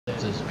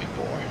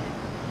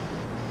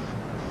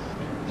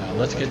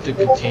let's get to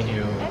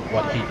continue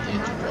what he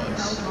did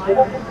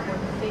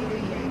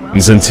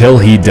was. Until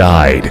he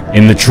died.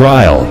 In the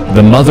trial,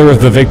 the mother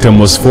of the victim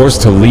was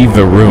forced to leave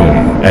the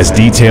room as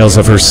details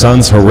of her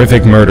son's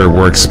horrific murder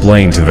were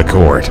explained to the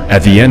court.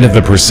 At the end of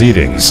the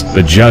proceedings,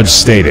 the judge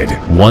stated,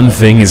 "One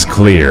thing is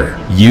clear.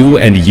 You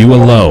and you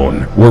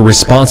alone were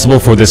responsible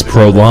for this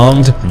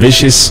prolonged,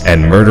 vicious,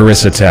 and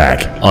murderous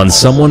attack on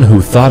someone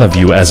who thought of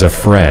you as a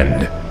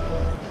friend."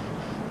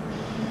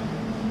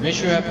 Make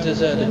sure if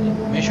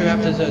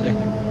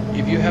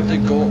you have to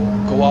go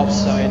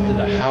outside to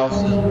the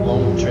house on a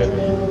long trip,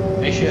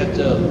 make sure you have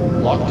to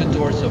lock the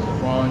doors up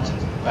front,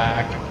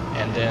 back,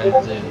 and then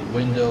the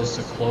windows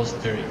are closed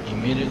very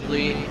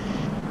immediately.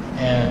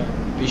 And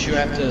be sure you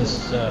have to,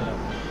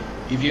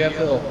 if you have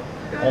to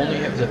only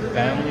have the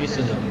family,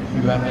 so that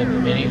you have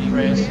many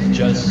friends,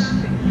 just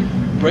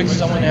break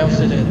someone else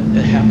that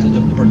have to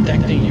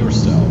protecting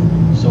yourself.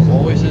 So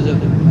always is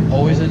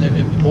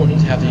important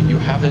to have that you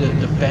have to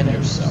defend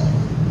yourself.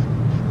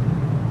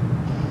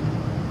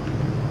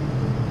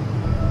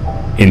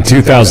 In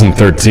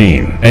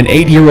 2013, an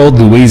 8-year-old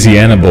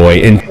Louisiana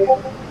boy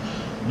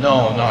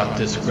No, not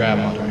this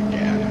grandmother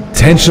again.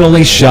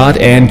 intentionally shot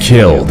and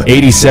killed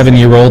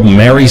 87-year-old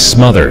Mary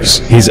Smothers,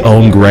 his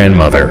own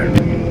grandmother.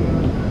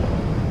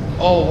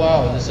 Oh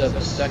wow, this is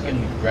a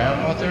second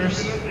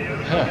grandmother's?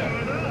 Huh.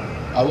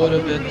 I would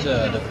have been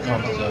that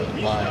comes to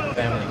my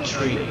family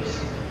trees.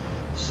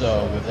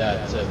 So with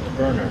that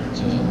burner,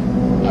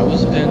 I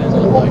was been the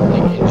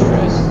likely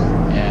interest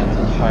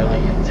and highly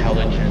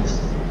intelligent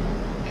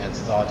and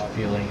thought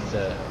feelings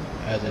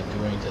as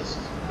doing this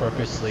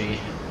purposely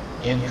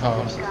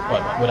incomes,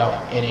 but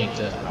without any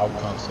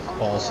outcomes of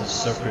false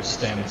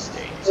circumstance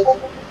states.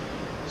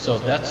 So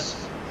that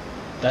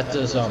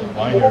does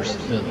minors,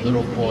 the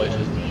little boys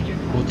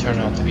who turn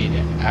out to be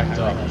the act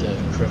of the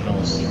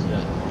criminals,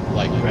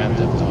 like Grand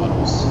Theft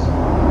Autos,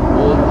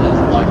 who is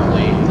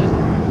likely that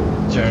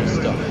turns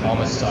the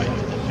homicide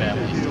to the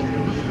families,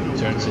 that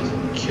turns to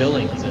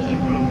killing the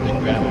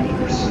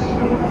grandmothers.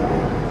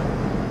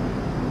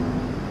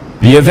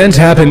 The event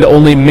happened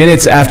only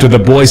minutes after the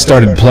boy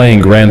started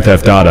playing Grand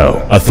Theft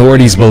Auto.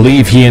 Authorities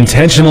believe he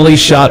intentionally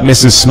shot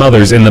Mrs.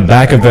 Smothers in the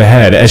back of the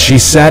head as she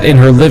sat in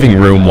her living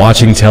room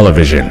watching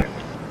television.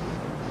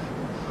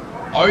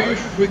 Are you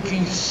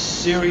freaking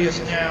serious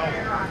now?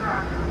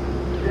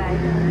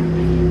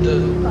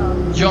 The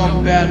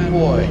young bad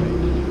boy,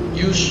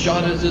 you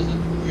shot at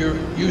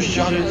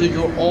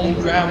your own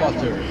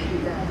grandmother.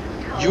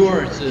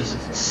 You're this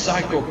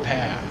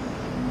psychopath.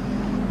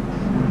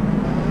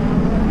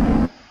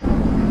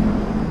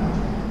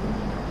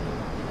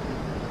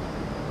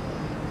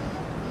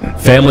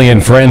 Family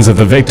and friends of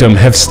the victim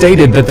have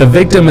stated that the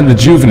victim and the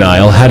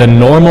juvenile had a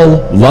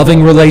normal,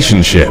 loving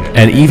relationship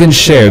and even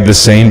shared the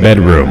same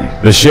bedroom.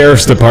 The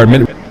sheriff's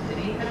department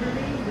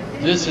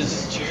This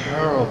is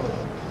terrible.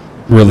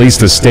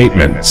 Released a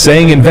statement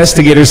saying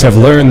investigators have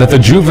learned that the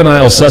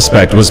juvenile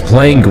suspect was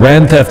playing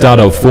Grand Theft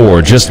Auto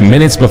 4 just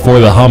minutes before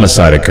the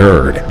homicide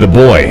occurred. The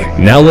boy,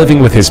 now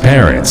living with his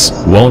parents,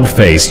 won't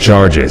face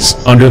charges.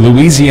 Under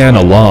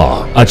Louisiana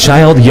law, a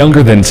child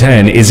younger than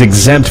 10 is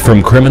exempt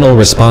from criminal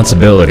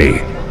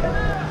responsibility.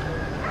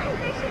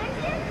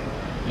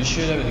 You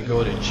should have to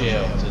go to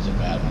jail as a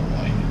bad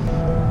boy.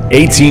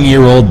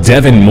 18-year-old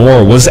Devin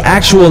Moore was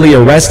actually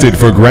arrested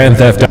for Grand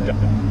Theft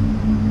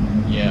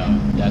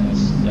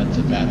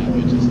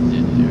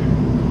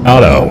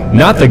Auto,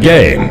 not the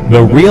game,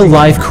 the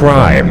real-life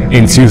crime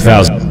in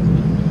 2000.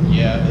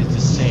 Yeah, it's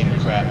the same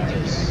crap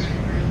as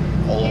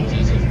all of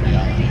this in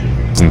reality.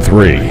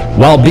 2003.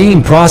 While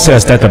being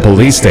processed at the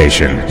police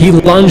station, he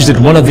lunged at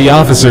one of the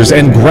officers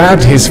and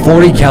grabbed his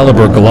 .40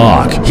 caliber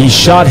Glock. He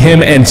shot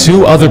him and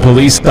 2 other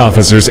police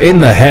officers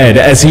in the head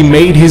as he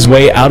made his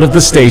way out of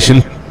the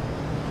station.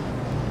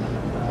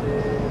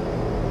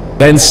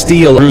 Then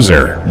steal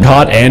cruiser,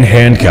 caught and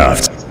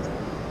handcuffed.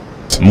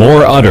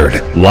 Moore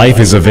uttered, "Life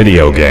is a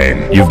video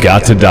game. You've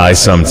got to die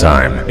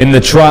sometime." In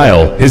the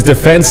trial, his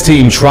defense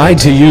team tried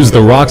to use the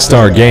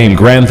Rockstar game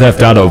Grand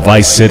Theft Auto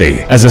Vice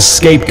City as a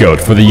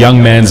scapegoat for the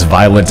young man's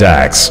violent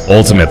acts.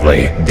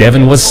 Ultimately,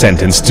 Devin was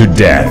sentenced to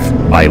death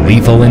by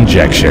lethal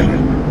injection.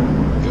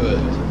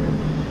 Good.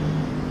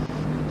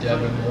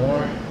 Devin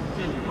Moore,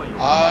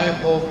 I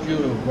hope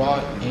you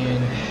rot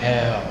in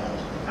hell.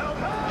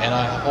 And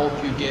I hope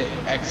you get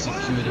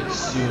executed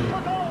soon.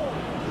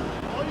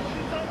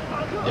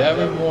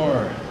 Devin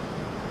Moore,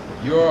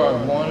 you are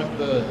one of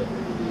the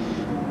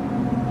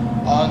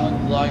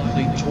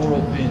unlikely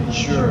total pin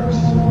jerks.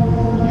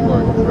 You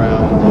are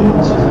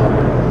grounded.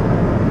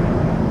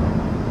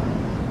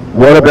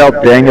 What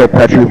about Daniel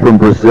Petrie from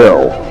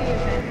Brazil?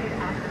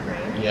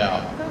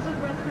 Yeah.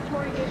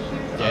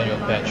 Daniel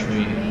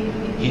Petrie,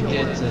 he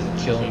did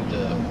killing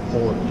the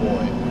poor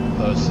boy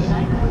person,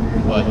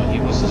 but he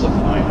was just a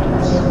minor.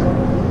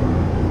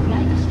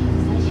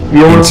 He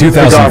only got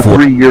 2004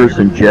 3 years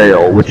in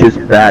jail, which is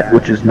bad,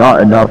 which is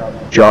not enough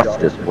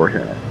justice for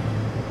him.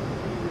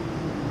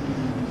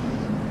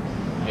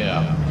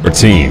 Yeah.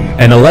 14.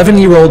 An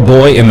 11-year-old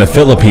boy in the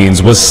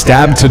Philippines was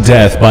stabbed to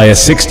death by a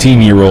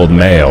 16-year-old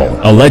male.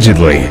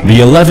 Allegedly, the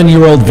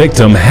 11-year-old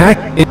victim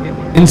hacked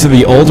into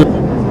the older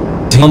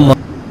online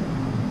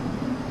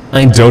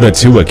Dota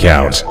 2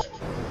 account.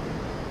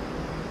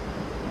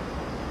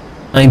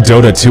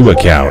 Dota 2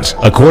 account.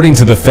 According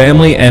to the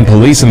family and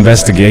police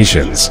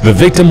investigations, the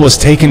victim was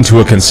taken to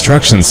a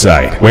construction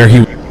site where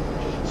he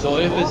So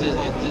if it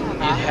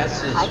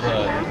has this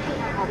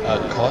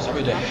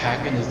cosplay to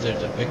hack into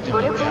the victim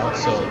account,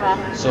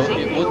 so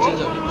it would go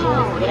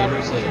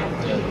later to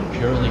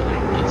purely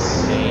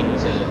insane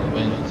to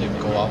when they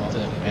go out to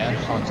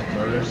manhunt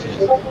murders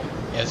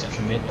as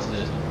commit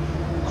the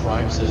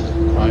crimes of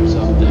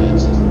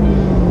that,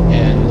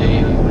 and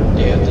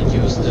they have to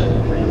use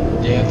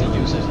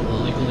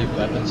illegally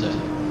weapons like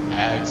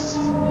axe,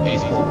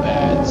 baseball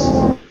bats,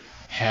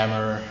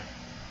 hammer,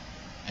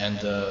 and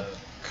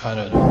kind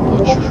of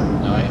butcher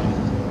knife,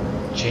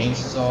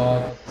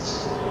 chainsaw,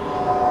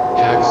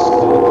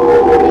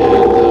 hacksaw,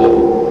 and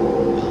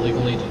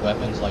illegally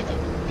weapons like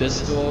a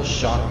pistol,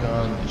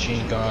 shotgun,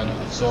 machine gun,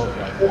 assault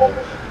rifle,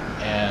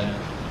 and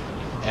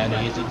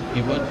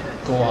he would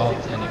go out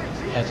and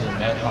had to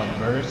manhunt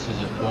murders. So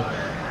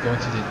going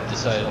to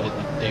decide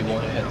that they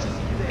wanted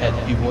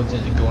he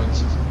wanted to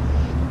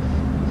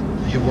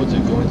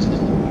go into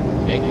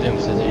make them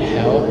to the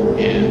hell,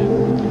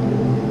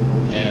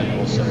 and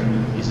also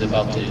he's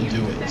about to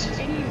do it.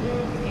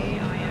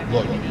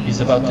 Look,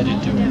 he's about to do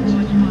it.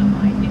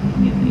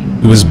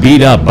 He was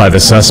beat up by the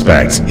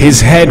suspect.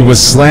 His head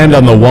was slammed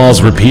on the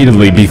walls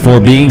repeatedly before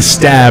being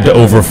stabbed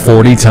over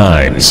 40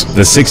 times.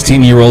 The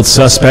 16-year-old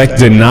suspect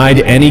denied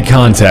any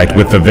contact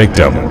with the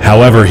victim.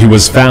 However, he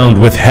was found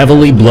with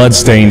heavily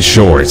blood-stained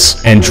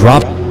shorts and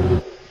dropped.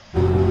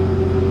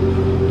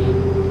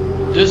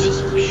 This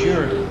is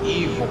pure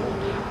evil,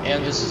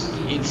 and this is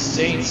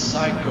insane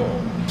psycho.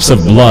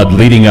 Of blood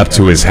leading up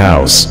to his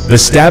house. The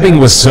stabbing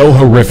was so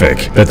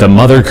horrific that the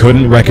mother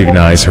couldn't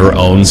recognize her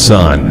own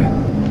son.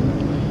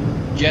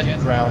 Get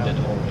grounded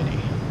already.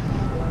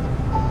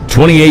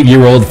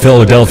 28-year-old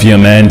Philadelphia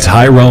man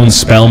Tyrone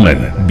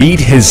Spellman beat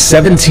his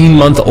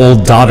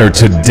 17-month-old daughter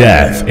to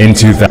death in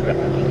 2000.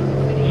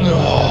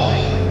 No.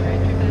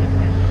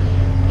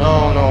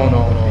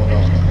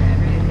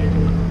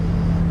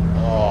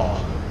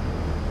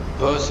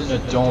 Person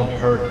that don't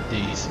hurt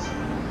these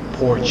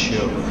poor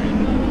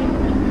children,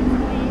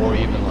 or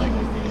even like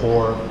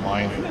poor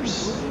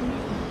minors.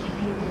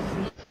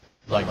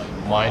 Like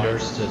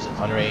minors, the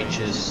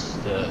underages,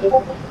 the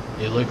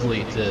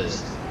illegally the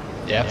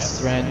death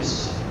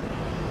threats.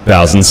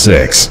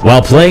 2006.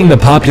 While playing the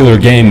popular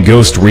game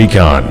Ghost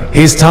Recon,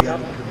 his top.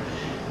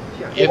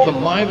 If a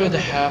minor would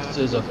have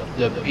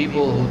the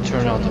people who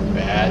turn out the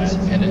bad,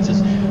 and it's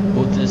just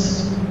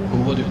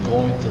who would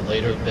go into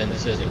later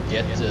benefits to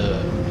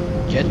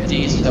get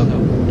these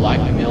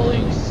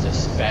blackmailing, the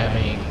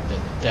spamming, the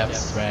death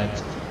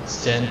threat,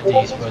 send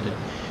these for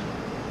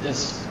the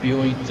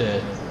spewing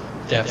the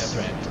death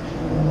threat.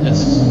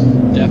 This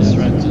death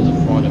threat to the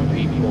front of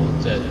people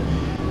that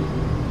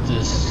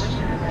this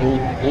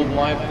who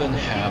might even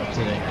have to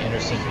the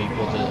innocent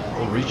people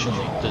that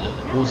originally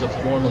who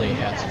formerly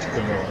had such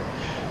criminal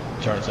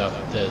turn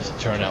out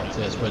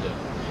this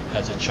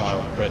as a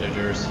child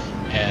predators,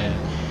 and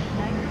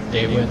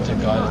they went to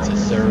got into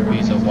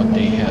therapies of what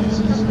they had as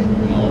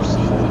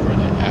remorseful for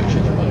the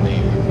actions of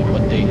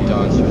what they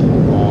done for the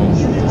wrong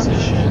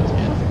decisions,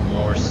 and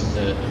remorse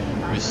to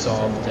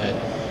resolve that,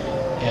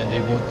 and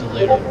they went to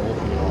later move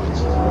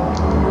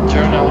on.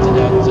 Turn out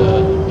that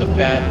the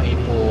bad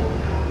people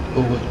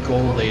who would go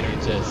later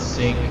to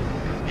think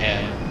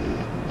and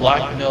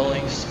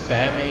blackmailing,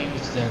 spamming,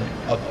 then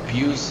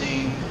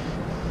abusing,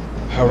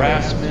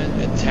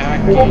 harassment,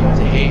 attacking,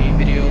 hate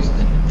videos,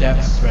 and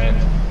death threat,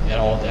 and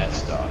all that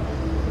stuff.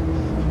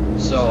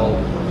 So,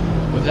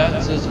 with that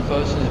as a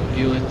person to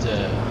feel it,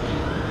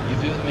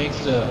 if it makes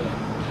the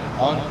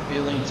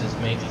unfeeling to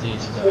make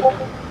these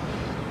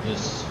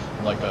this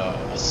like a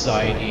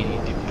anxiety,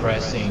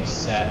 depressing,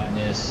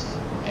 sadness,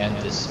 and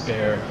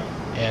despair,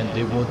 and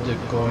they would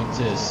go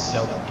into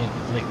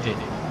self-inflicted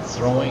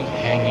throwing,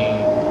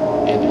 hanging,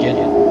 and get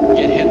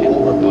hit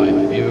over by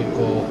a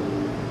vehicle,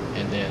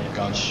 and then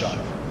gunshot.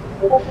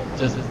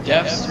 The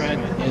death threat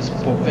is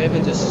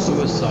prohibited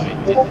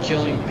suicide. The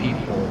killing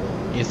people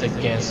is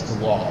against the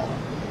law.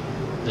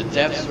 The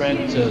death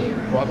threat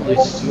to probably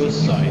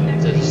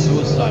suicide, the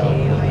suicide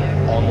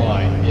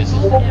online is a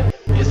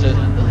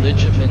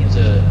legitimate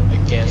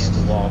against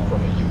the law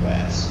from the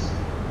U.S.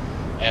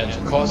 And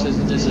because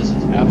this is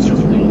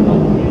absolutely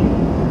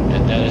wrong,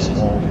 and that is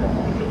all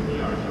wrong.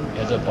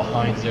 And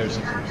behind there's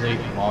a complete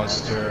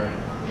monster,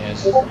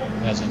 as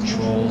a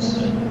trolls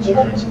and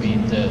turns me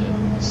the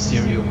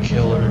serial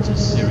killer, the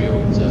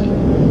serial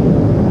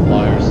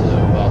liars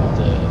about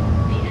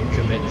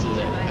commit to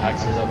the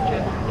acts of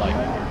like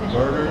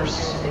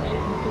murders,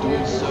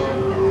 doing so,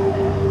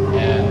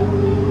 and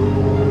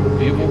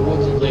people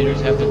would later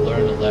have to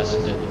learn the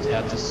lesson that they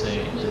have to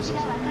say is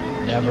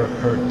never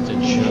hurt the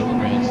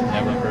children,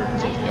 never hurt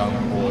the young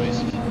boys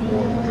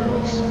or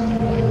girls,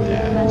 something like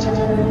that.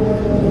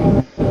 entity.